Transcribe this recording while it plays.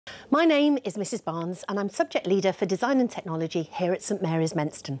My name is Mrs Barnes and I'm Subject Leader for Design and Technology here at St Mary's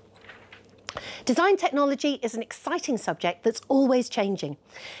Menston. Design technology is an exciting subject that's always changing.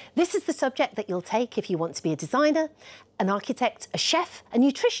 This is the subject that you'll take if you want to be a designer, an architect, a chef, a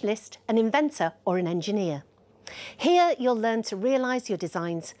nutritionist, an inventor or an engineer. Here you'll learn to realise your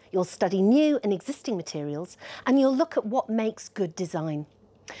designs, you'll study new and existing materials and you'll look at what makes good design.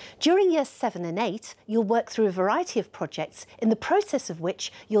 During years 7 and 8, you'll work through a variety of projects in the process of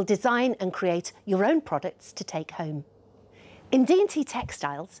which you'll design and create your own products to take home. In D&T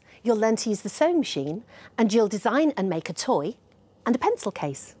Textiles, you'll learn to use the sewing machine and you'll design and make a toy and a pencil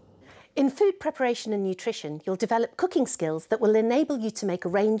case. In food preparation and nutrition, you'll develop cooking skills that will enable you to make a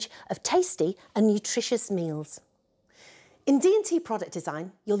range of tasty and nutritious meals. In D&T product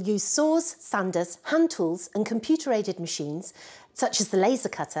design, you'll use saws, sanders, hand tools and computer-aided machines, such as the laser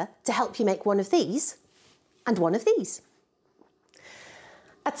cutter, to help you make one of these and one of these.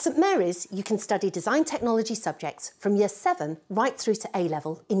 At St Mary's, you can study design technology subjects from year 7 right through to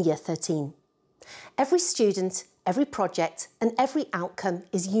A-level in year 13. Every student, every project and every outcome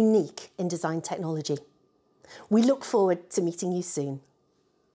is unique in design technology. We look forward to meeting you soon.